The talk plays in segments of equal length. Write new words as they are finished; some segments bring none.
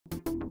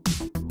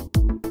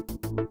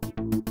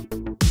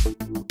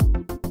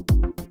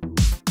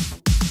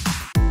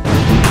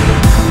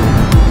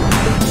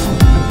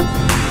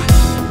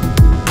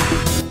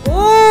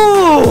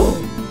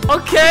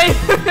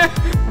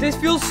this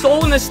feels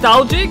so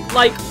nostalgic,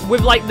 like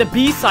with like the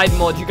B-side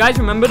mod. You guys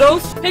remember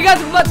those? Hey guys,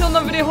 welcome back to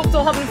another video. Hope you're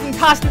all having a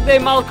fantastic day.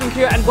 Malcolm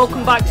here, and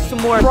welcome back to some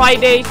more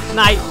Friday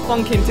Night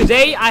Funkin.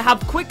 Today, I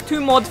have quick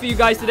 2 mods for you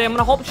guys today. I'm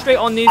gonna hop straight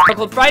on these. They're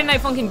called Friday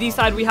Night Funkin'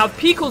 D-side. We have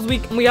Pico's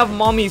week and we have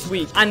Mommy's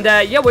week. And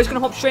yeah, we're just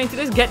gonna hop straight into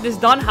this, get this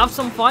done, have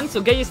some fun.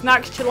 So get your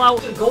snacks, chill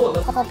out, and go.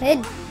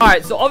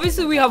 Alright, so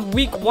obviously we have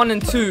week 1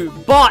 and 2,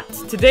 but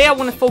today I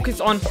want to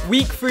focus on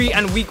week 3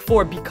 and week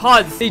 4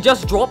 because they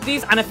just dropped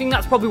these, and I think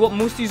that's probably what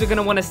most of you are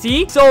gonna want to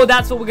see. So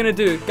that's what we're gonna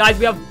do, guys.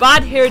 We have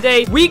Bad Hair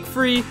Day, week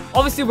 3.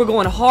 Obviously we're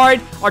going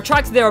hard. Our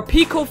tracks there are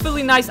Pico,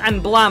 Philly Nice,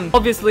 and Blam.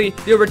 Obviously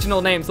the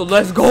original name. So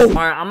let's go.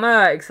 Alright, I'm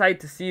excited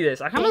to see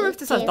this. I can't remember if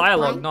this has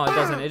dialogue. No, it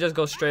doesn't. It just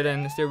goes straight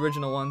in. It's the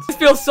original ones. This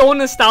feels so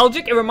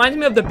nostalgic. It reminds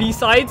me of the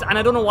B-sides, and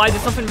I don't know why.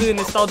 There's something really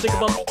nostalgic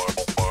about.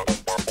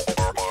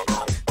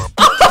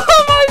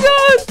 Oh my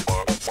god!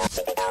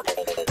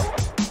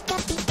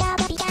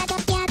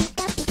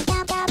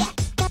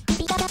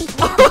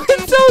 Oh,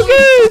 it's so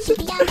good!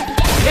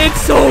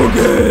 It's so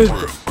good!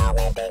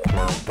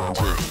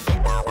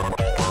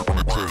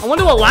 I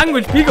wonder what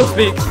language Pico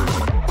speaks.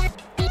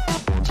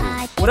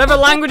 Whatever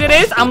language it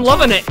is, I'm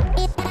loving it.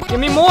 Give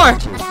me more.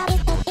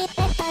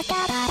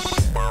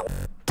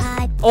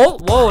 Oh,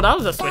 whoa, that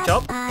was a switch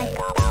up.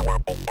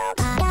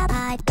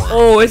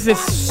 Oh, this is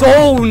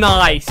so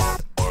nice.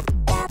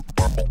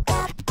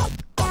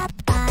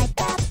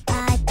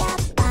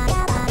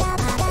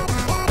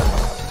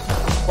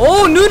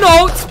 Oh, new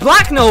notes,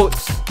 black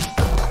notes.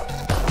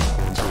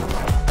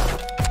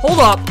 Hold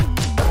up.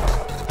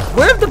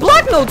 Where have the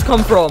black notes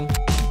come from?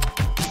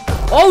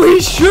 Oh,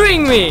 he's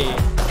shooting me.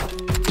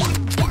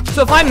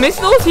 So if I miss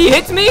those, he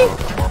hits me?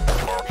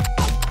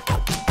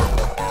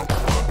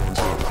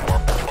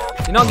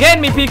 You're not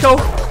getting me, Pico.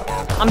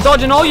 I'm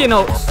dodging all your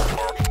notes.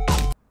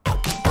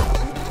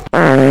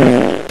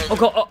 Oh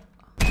god. Oh.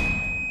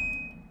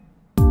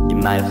 You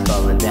might have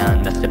fallen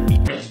down. That's the beat.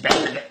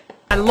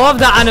 I love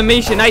that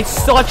animation. That's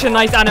such a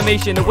nice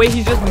animation. The way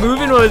he's just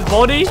moving with his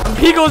body. And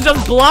Pico's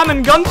just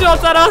blamming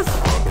gunshots at us.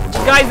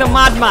 This guy's a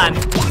madman.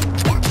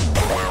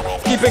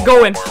 Keep it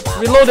going.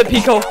 Reload it,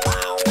 Pico.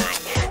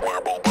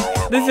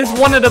 This is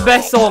one of the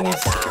best songs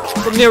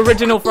from the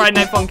original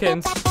Friday Night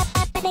Funkins.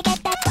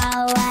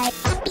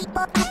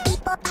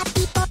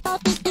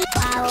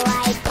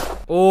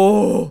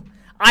 Oh,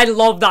 I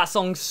love that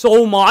song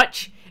so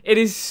much. It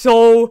is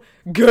so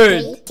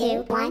good.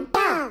 3, 2, 1,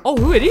 go. Oh,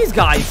 who are these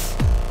guys?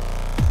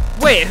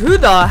 Wait, who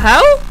the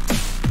hell?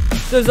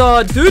 There's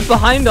a dude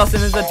behind us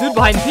and there's a dude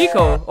behind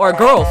Pico. Or a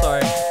girl,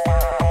 sorry.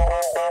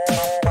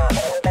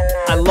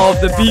 I love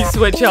the beat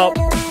switch up.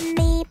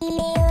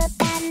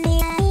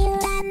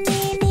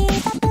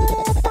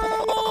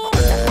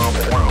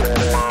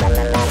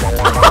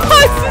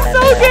 This is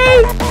so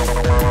good!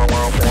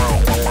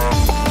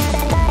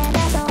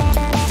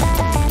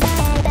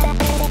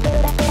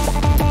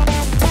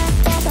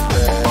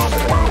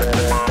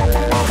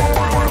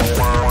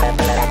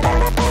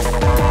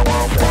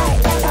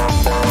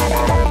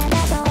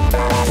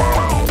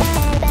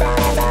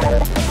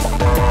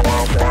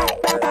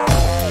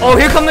 Oh,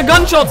 here come the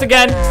gunshots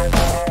again.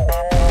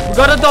 We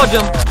gotta dodge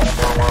them.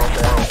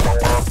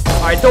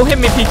 Alright, don't hit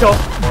me, Pico.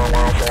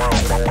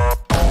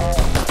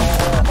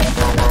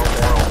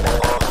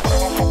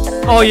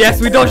 Oh yes,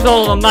 we dodged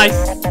all of them. Nice.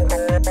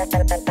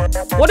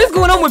 What is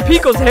going on with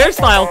Pico's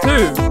hairstyle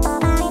too?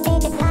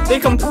 They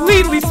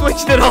completely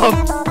switched it up.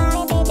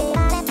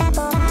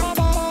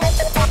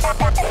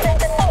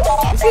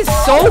 This is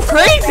so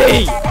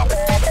crazy.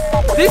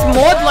 This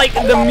mod, like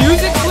the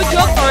music switch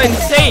ups are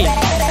insane.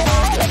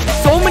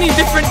 So many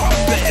different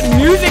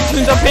music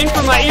tunes are playing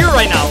through my ear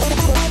right now.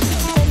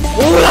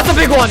 Oh, that's a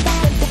big one.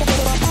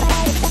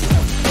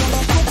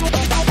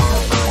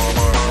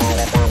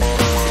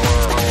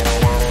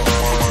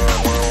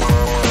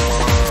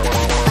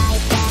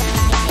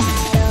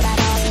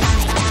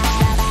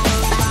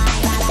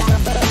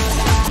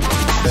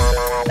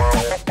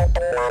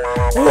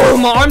 Oh,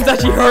 my arm's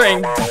actually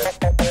hurting.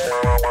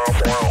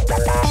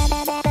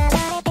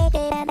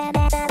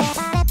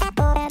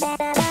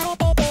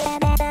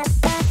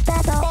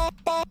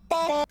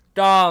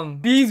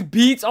 Damn, these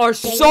beats are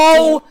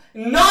so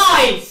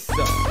nice.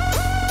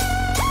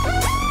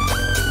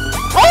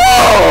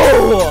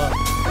 Oh!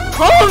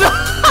 Hold up!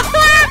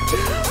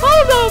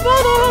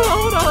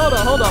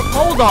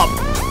 Hold up!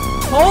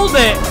 Hold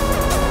it!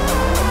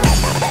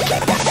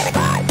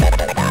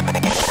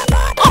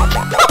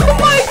 Oh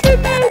my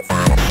goodness!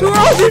 Who are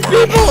all these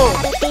people?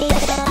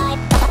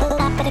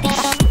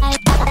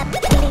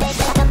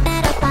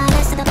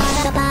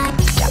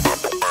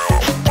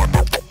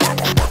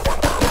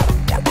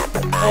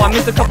 Oh, I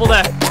missed a couple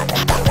there.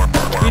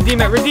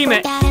 Redeem it, redeem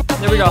it.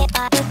 There we go.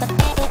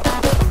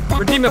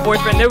 Redeem it,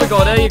 boyfriend. There we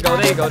go, there you go,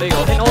 there you go, there you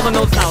go. Hitting all the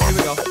notes now, here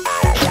we go.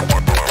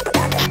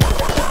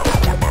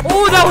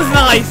 Oh, that was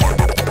nice.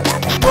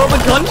 Well, the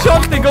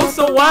gunshots, they go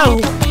so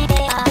well.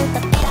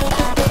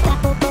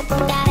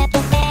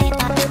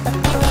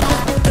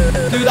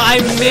 Dude, I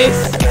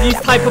miss these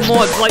type of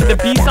mods, like the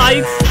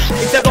B-sides.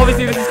 Except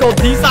obviously this is called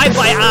D-side,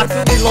 but I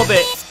absolutely love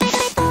it.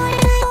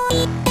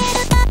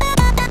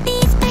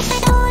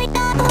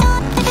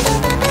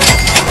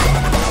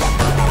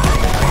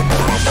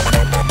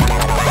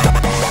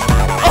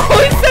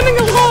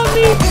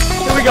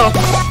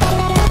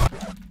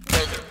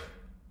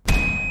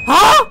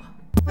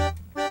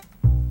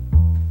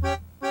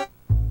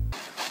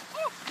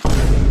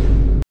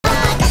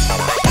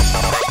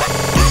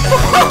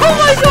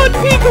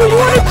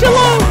 wanna chill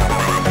out.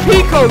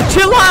 Pico,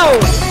 chill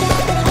out.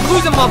 I'm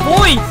losing my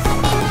voice.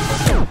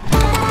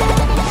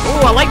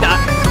 Oh, I like that.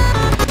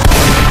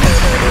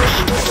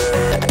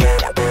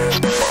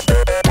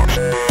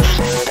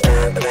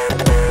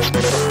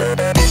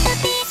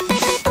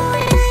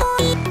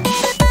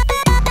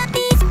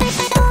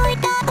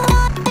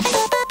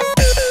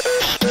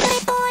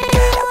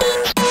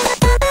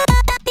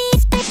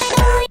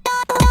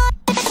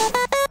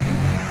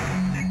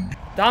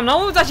 Damn, that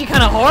one was actually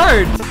kind of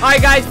hard. Alright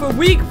guys, for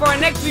our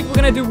next week, we're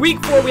gonna do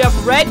week 4. We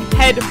have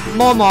Redhead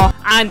Mama.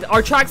 And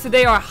our tracks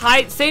today are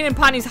Satan and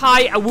Panties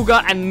High,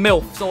 Awooga, and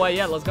MILF. So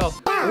yeah, let's go.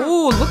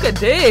 Ooh, look at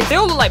this. They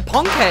all look like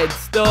punk heads.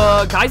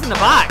 The guys in the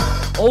back.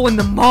 Oh, and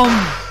the mom.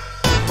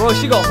 Bro,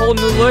 she got a whole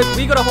new look.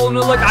 We got a whole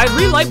new look. I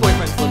really like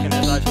Boyfriend's look in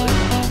this, actually.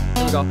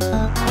 Here we go.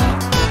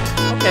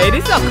 Okay,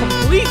 this is a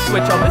complete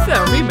switch up. This is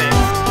a remix.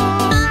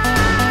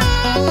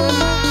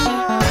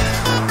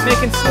 They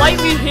can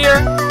slightly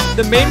hear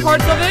the main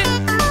parts of it.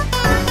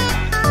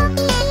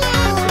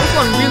 This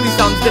one really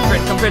sounds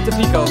different compared to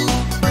Pico.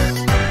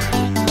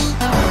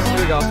 Here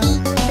we go.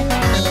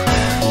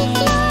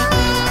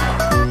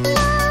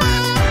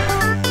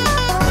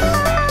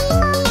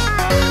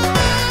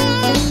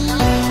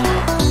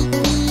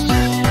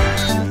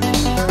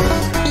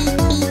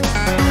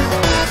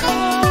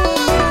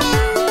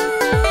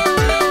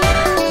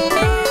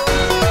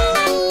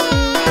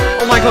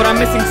 Oh my god, I'm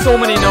missing so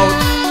many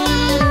notes.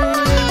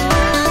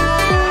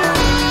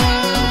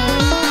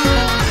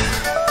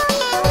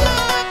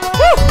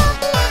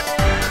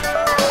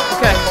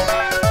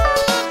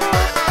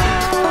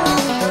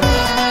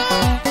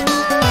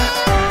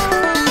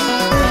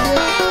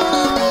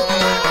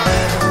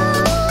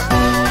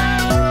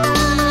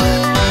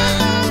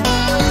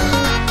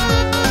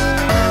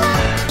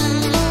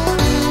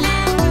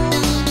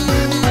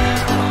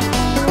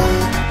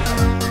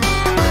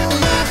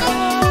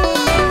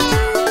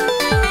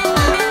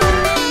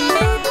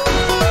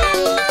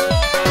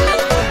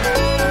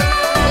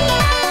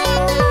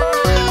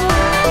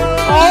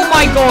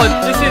 God,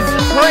 this is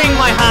hurting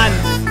my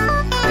hands.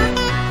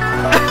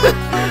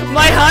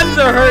 My hands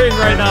are hurting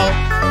right now.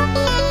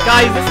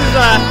 Guys, this is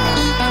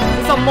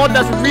a mod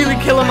that's really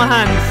killing my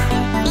hands.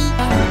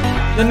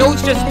 The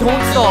notes just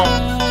don't stop.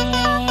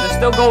 They're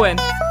still going.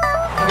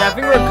 Okay, I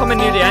think we're coming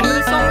near the end of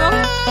this song now.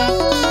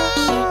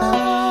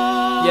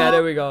 Yeah,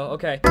 there we go.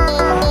 Okay.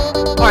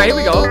 Alright, here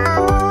we go.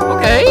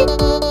 Okay.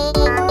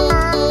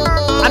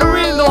 I don't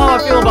really know how I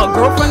feel about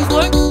Girlfriend's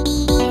look.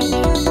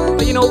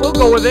 But you know, we'll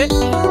go with it.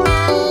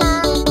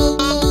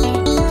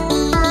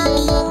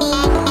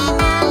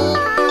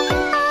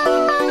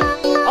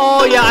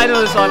 Oh yeah, I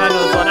know this one, I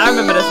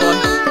remember this one.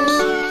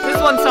 This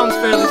one sounds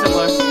fairly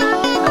similar.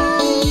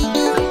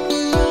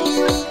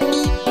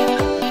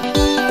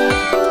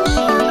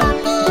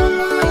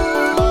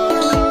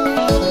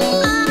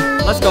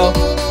 Let's go.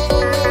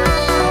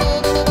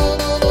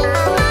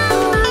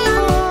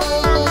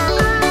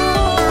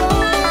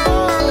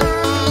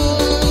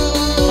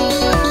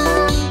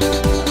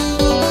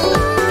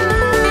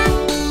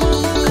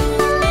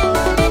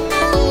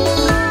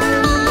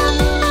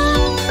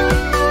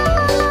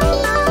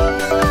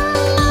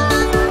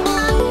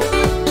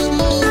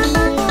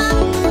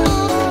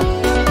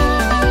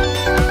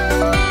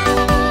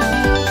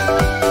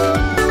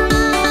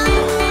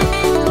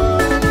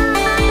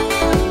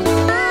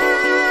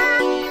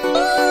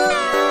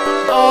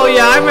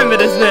 Yeah, I remember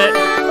this bit.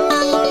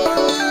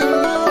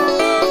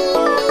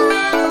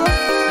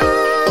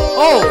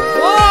 Oh,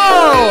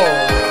 whoa!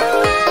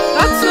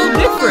 That's so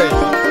different.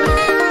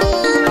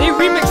 They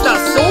remixed that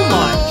so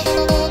much.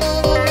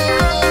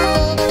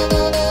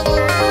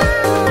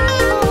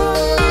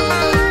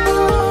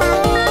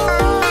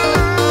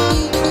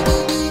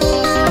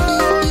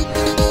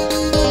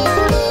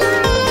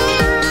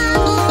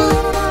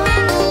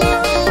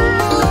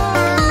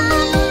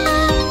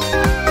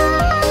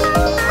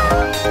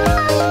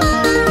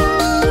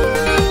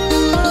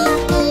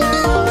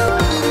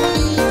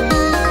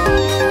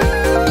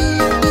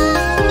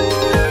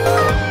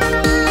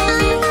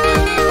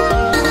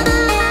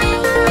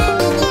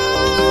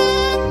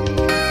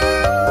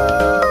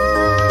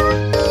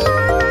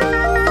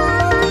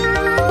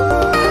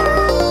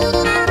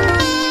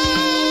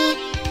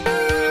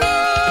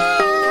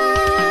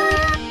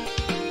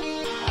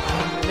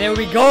 There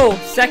we go,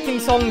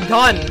 second song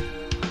done.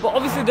 But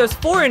obviously there's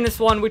 4 in this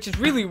one, which is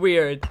really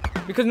weird.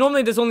 Because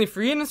normally there's only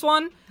 3 in this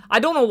one. I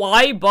don't know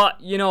why, but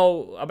you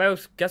know,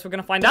 guess we're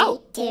gonna find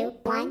out. 3, 2,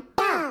 1,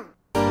 go.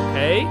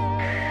 Okay.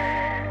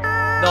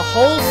 The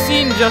whole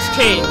scene just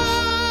changed.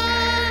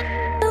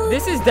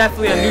 This is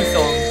definitely a new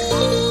song.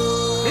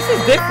 This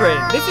is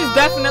different. This is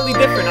definitely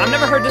different. I've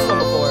never heard this one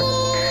before.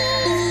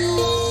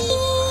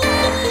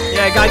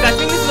 Yeah, guys, I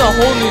think this is a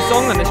whole new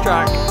song on this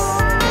track.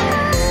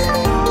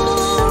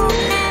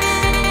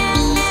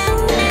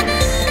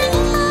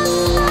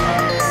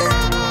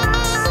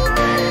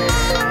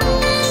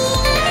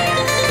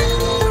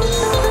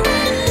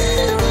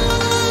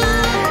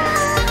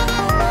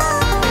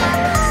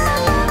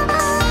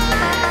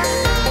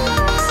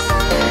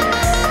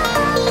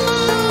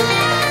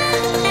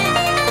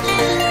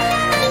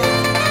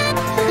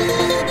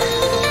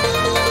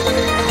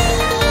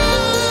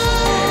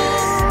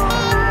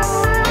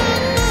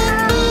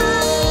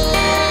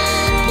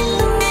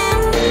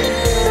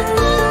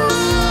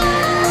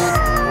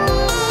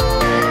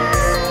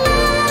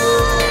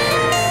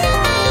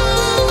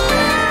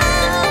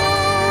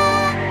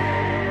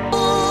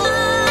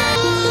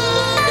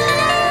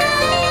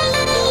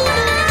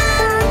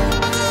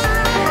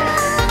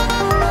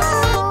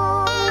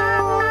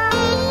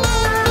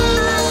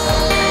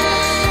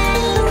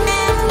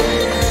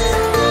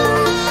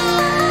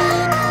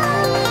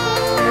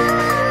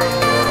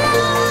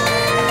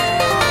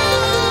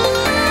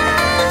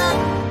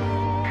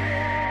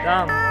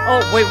 Oh,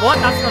 wait, what?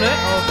 That's not it?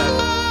 Oh, okay.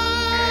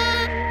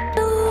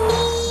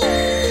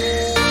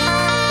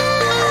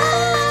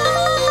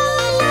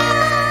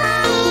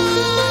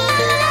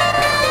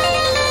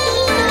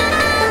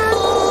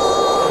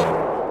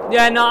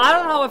 Yeah, no, I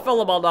don't know how I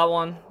felt about that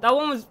one. That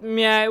one was,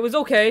 yeah, it was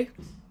okay.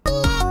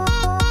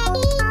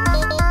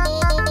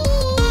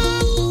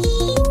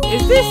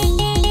 Is this?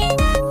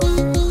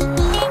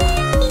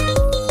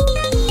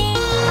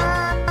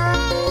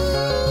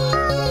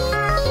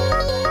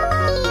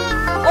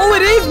 Oh,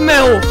 it is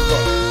MILF!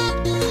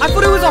 I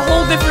thought it was a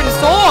whole different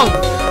song!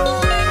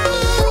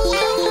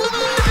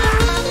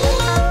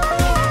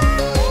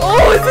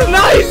 Oh, this is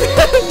nice!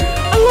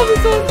 I love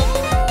this song!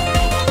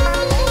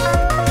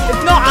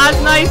 It's not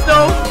as nice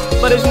though,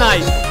 but it's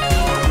nice.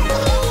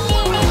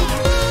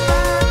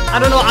 I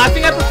don't know, I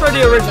think I prefer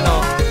the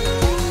original.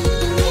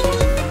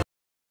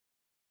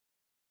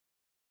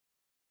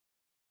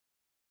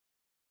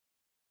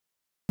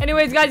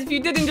 Anyways, guys, if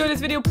you did enjoy this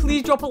video,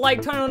 please drop a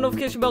like, turn on the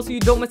notification bell so you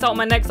don't miss out on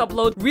my next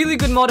upload. Really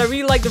good mod. I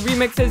really like the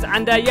remixes.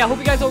 And yeah, hope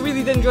you guys all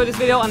really did enjoy this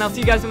video. And I'll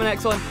see you guys in the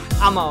next one.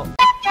 I'm out.